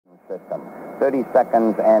system. 30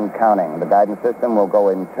 seconds and counting. The guidance system will go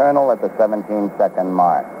internal at the 17-second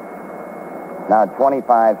mark. Now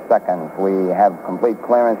 25 seconds. We have complete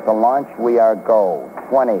clearance to launch. We are go.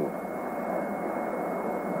 20.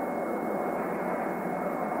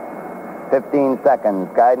 15 seconds.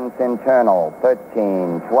 Guidance internal.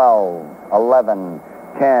 13, 12, 11,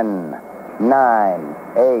 10, 9,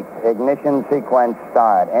 8. Ignition sequence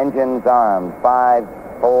start. Engines armed. 5,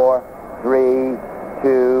 4, 3,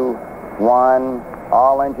 2, 1.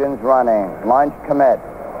 All engines running. Launch commit.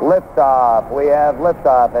 Liftoff. We have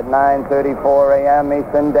liftoff at 9:34 a.m.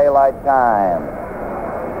 Eastern Daylight Time.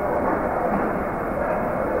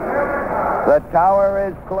 The tower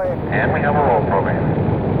is clear. And we have a roll program.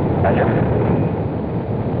 Roger.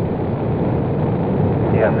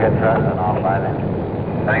 You have good thrust on all 5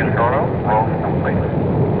 engines. Settings total. Roll complete.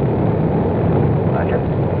 Roger.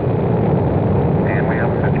 And we have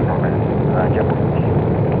a pitch program. Roger.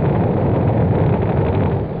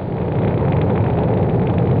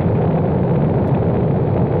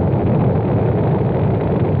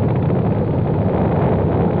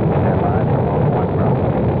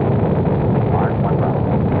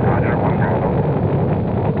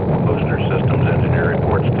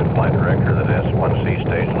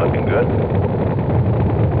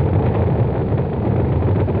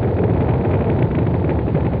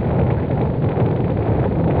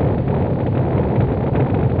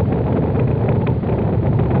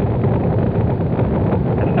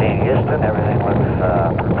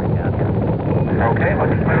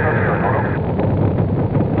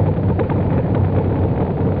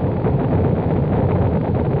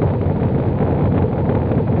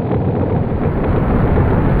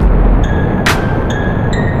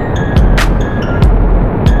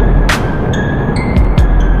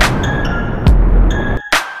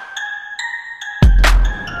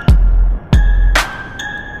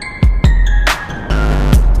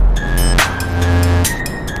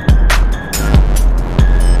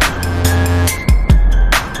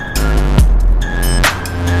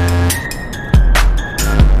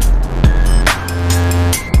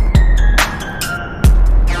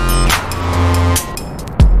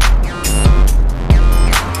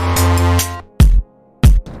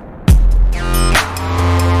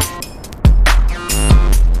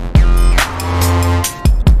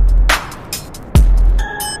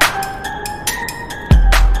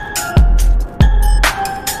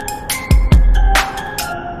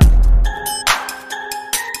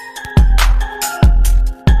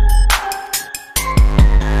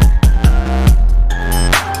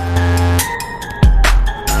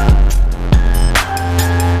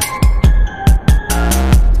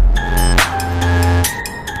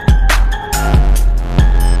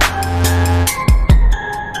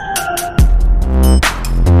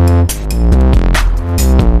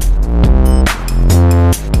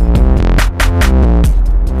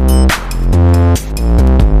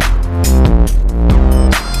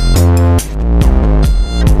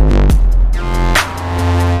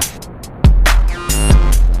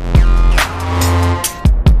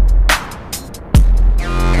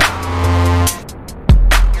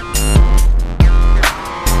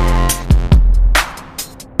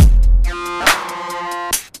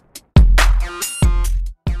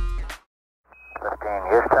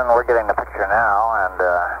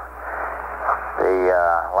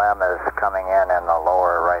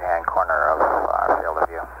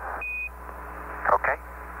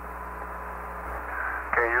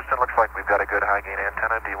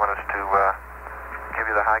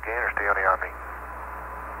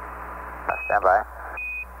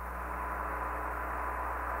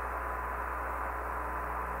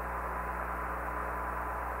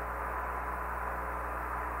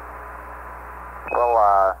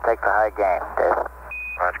 Take the high gain, Dave.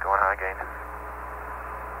 Roger, going high gain.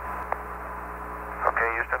 Okay,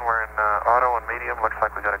 Houston, we're in auto and medium. Looks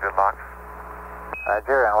like we got a good lock.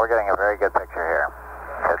 Roger, and we're getting a very good picture here.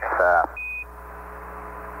 Okay.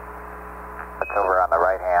 It's over on the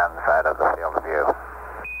right-hand side of the field of view.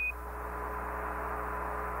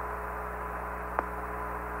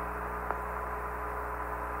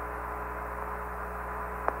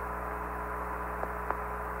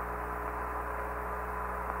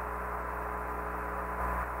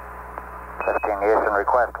 Houston,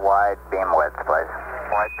 request wide beam width, please.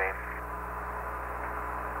 Wide beam.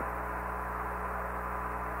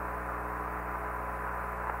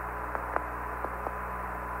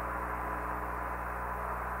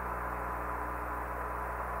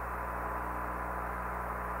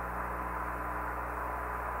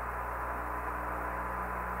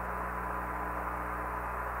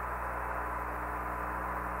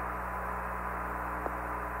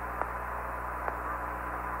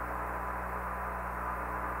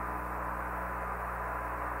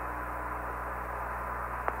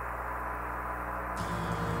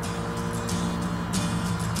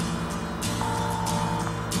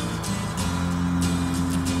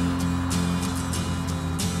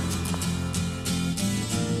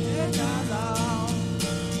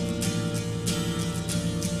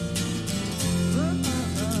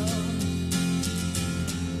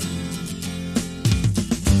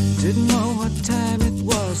 Didn't know what time it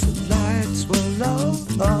was, the lights were low.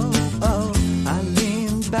 Oh, oh. I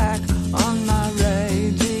leaned back on my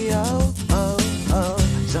radio. Oh, oh.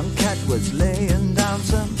 Some cat was laying down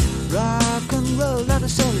some rock and roll, that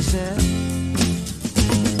is all he said.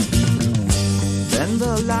 Then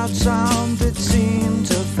the loud sound, it seemed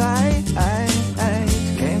to fade.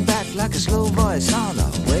 Came back like a slow voice on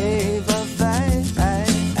a wave of bass.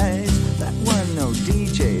 That weren't no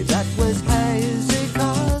DJ, that was hazy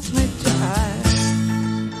cosmic jive.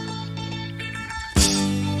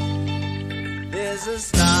 There's a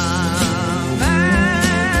starman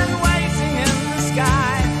waiting in the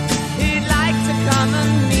sky. He'd like to come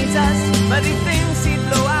and meet us, but he thinks he'd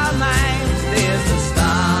blow our minds. There's a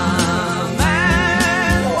starman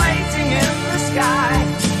waiting in the sky.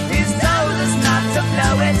 He's told us not to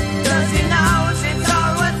blow it, 'cause he knows it's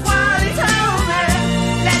all worthwhile. He told me,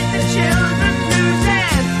 let the children lose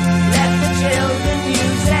it, let the children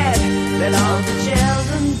use it, let all the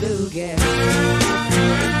children boogie.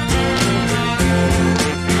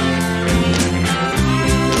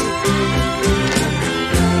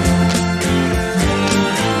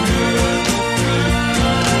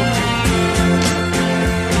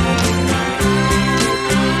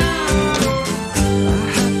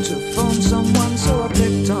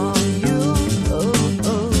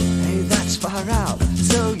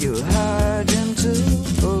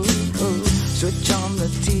 Switch on the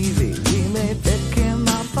TV, we may pick him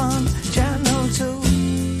up on channel 2.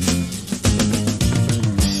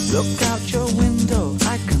 Look out your window,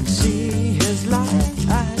 I can see his light.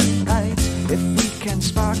 If we can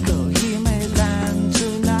sparkle, he may land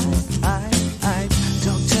tonight.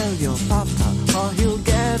 Don't tell your papa, or he'll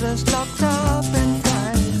get us locked up in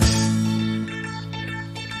fight.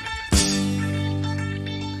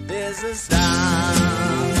 There's a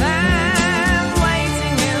starman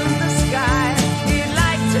waiting in the sky. He'd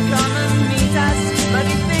like to come and meet us, but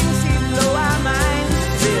he thinks he'd blow our minds.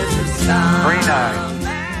 There's a starman. 39,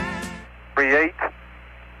 38,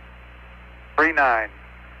 39,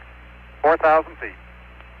 4,000 feet,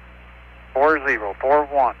 40,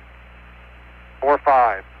 41,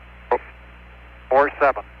 45,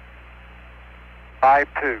 47,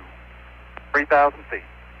 52, 3,000 feet,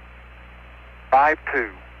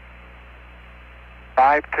 52,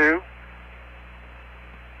 52,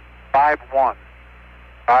 51,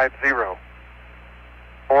 50,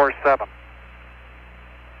 47,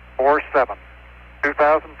 47,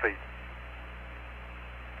 2,000 feet,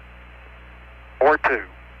 42.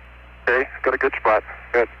 Okay, got a good spot.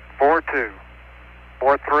 Good. 42,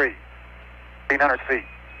 43, 1,500 feet.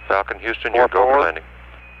 Falcon Houston, you're go for landing.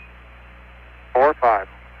 45.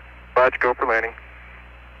 Roger, go for landing.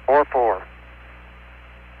 44.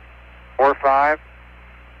 45.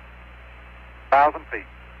 1,000 feet.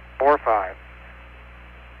 45.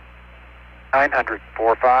 900.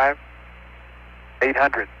 45.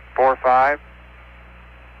 800. 45.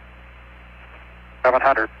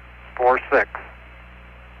 700. 46.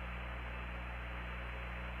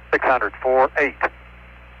 600. 48.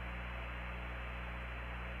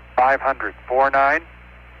 500. 49.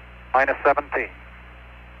 Minus 17.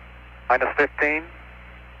 Minus 15.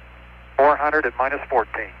 400 and minus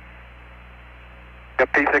 14.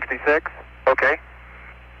 Got P66. Okay.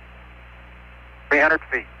 300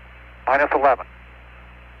 feet. Minus 11.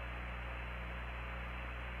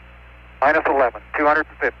 Minus 11.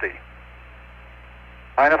 250.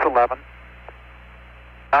 Minus 11.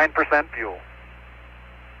 9% fuel.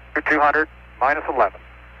 200. Minus 11.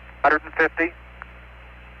 150.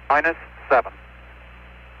 Minus 7.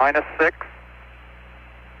 Minus 6.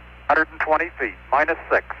 120 feet. Minus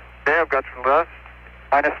 6. Okay, I've got some dust.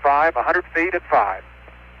 Minus 5. 100 feet at 5.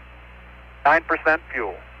 9%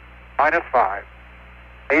 fuel. Minus 5.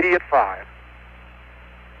 80 at 5.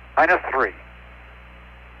 Minus 3.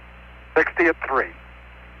 60 at 3.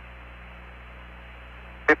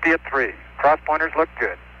 50 at 3. Cross pointers look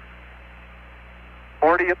good.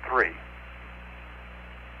 40 at 3.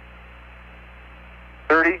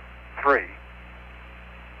 33.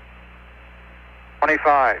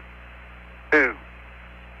 25. 2.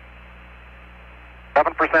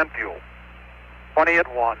 7% fuel. 20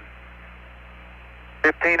 at 1.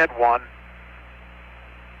 15 at 1.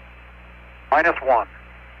 Minus 1.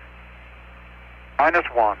 Minus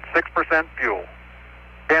 1. 6% fuel.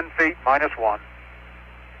 10 feet, minus 1.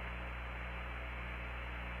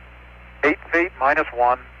 8 feet, minus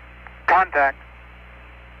 1. Contact.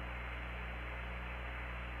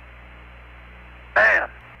 Man.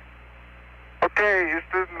 Okay,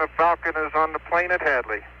 Houston, the Falcon is on the plane at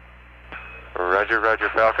Hadley. Roger, Roger,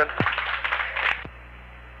 Falcon.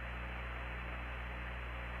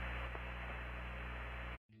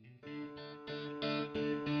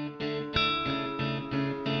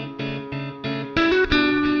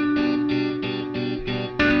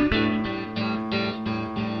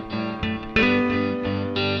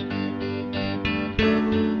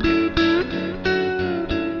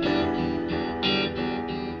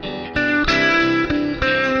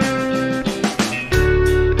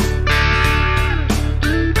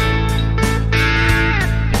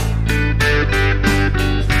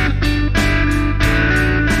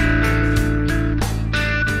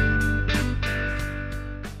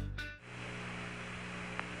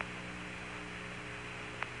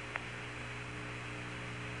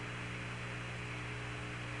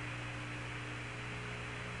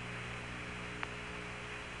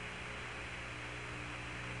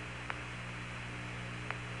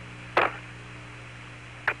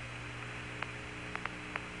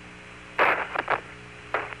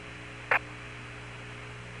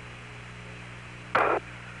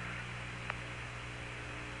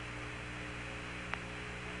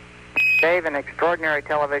 Dave, an extraordinary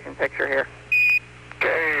television picture here.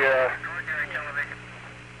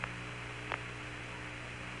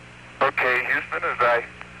 Okay, Houston, as I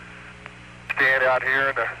stand out here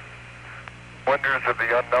in the wonders of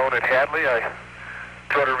the unknown at Hadley, I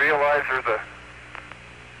sort of realize there's a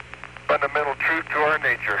fundamental truth to our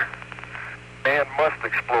nature. Man must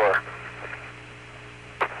explore.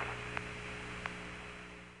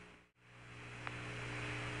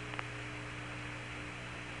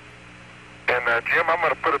 And Jim, I'm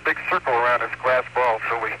going to put a big circle around this glass ball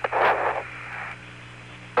so we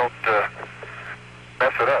don't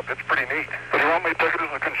mess it up. It's pretty neat. Do you want me to take it as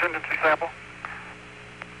a contingency sample?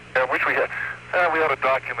 Yeah, I wish we had. We ought to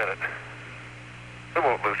document it. We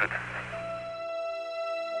won't lose it.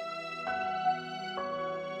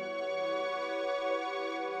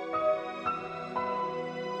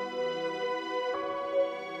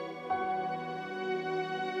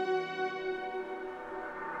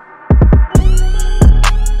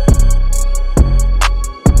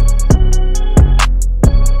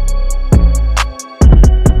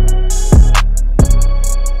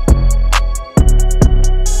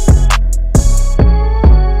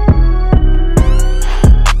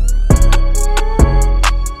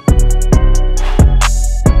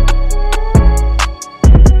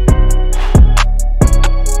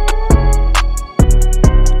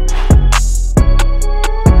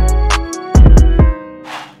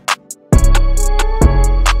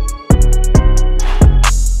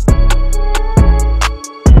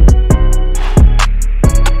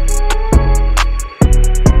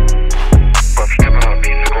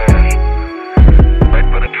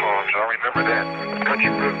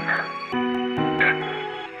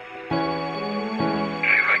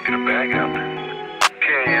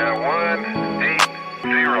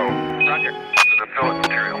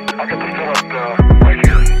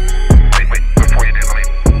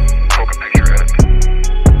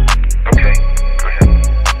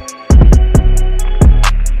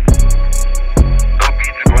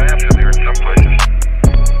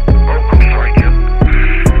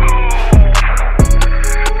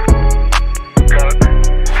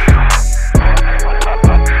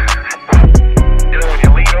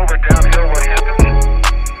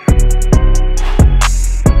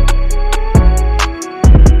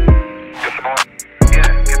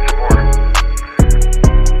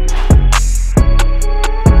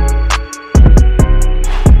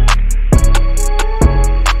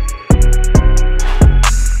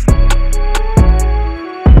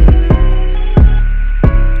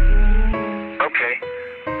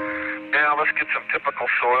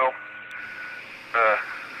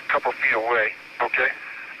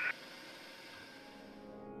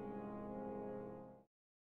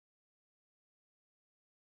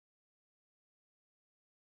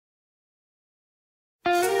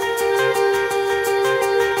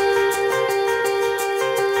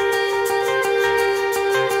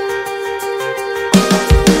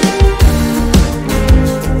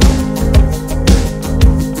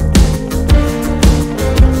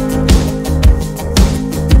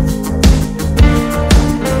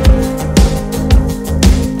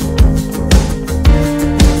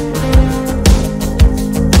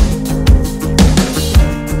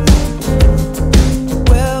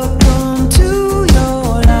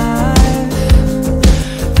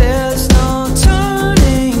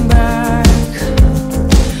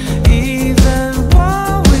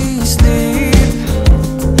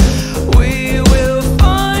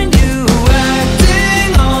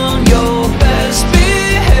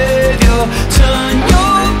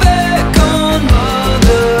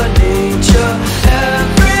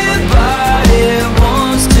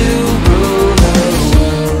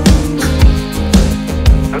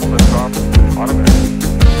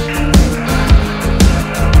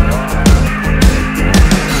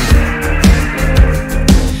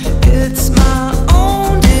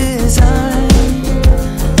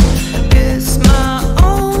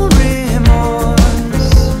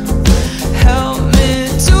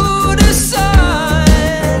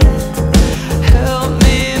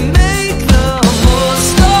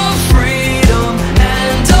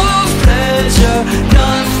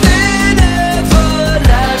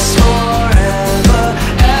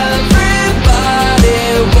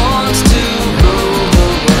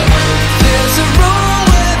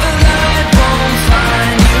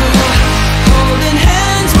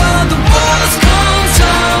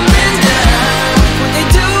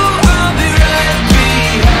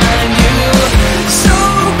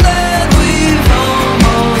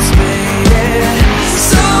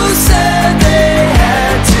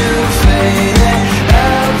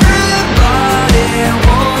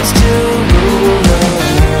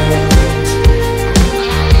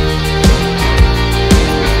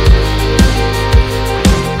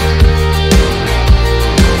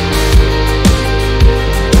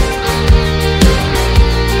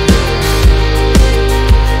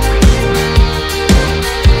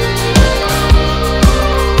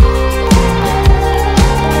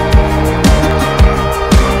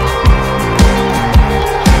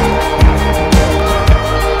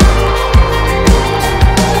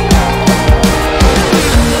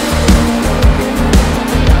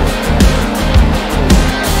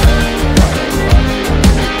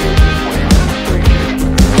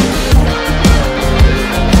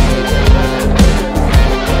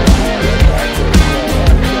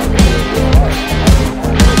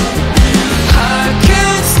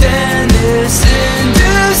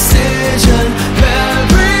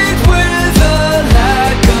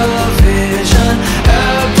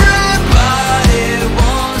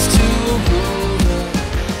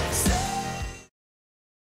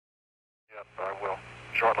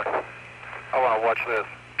 this.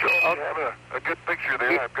 Joe, you have a good picture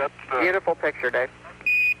there. I've got... Beautiful picture, Dave.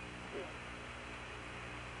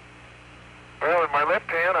 Well, in my left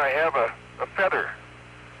hand, I have a feather.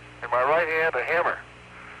 In my right hand, a hammer.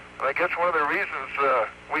 And I guess one of the reasons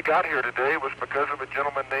we got here today was because of a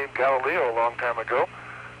gentleman named Galileo a long time ago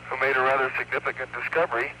who made a rather significant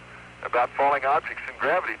discovery about falling objects in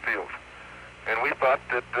gravity fields. And we thought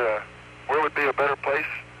that where would be a better place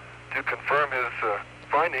to confirm his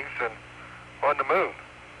findings than on the moon.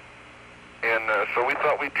 And so we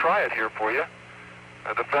thought we'd try it here for you.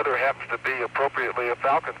 The feather happens to be appropriately a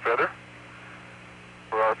falcon feather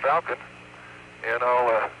for our falcon. And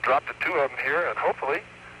I'll drop the two of them here, and hopefully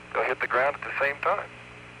they'll hit the ground at the same time.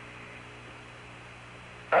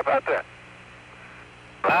 How about that?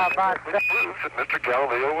 Which proves that Mr.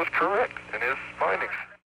 Galileo was correct in his findings.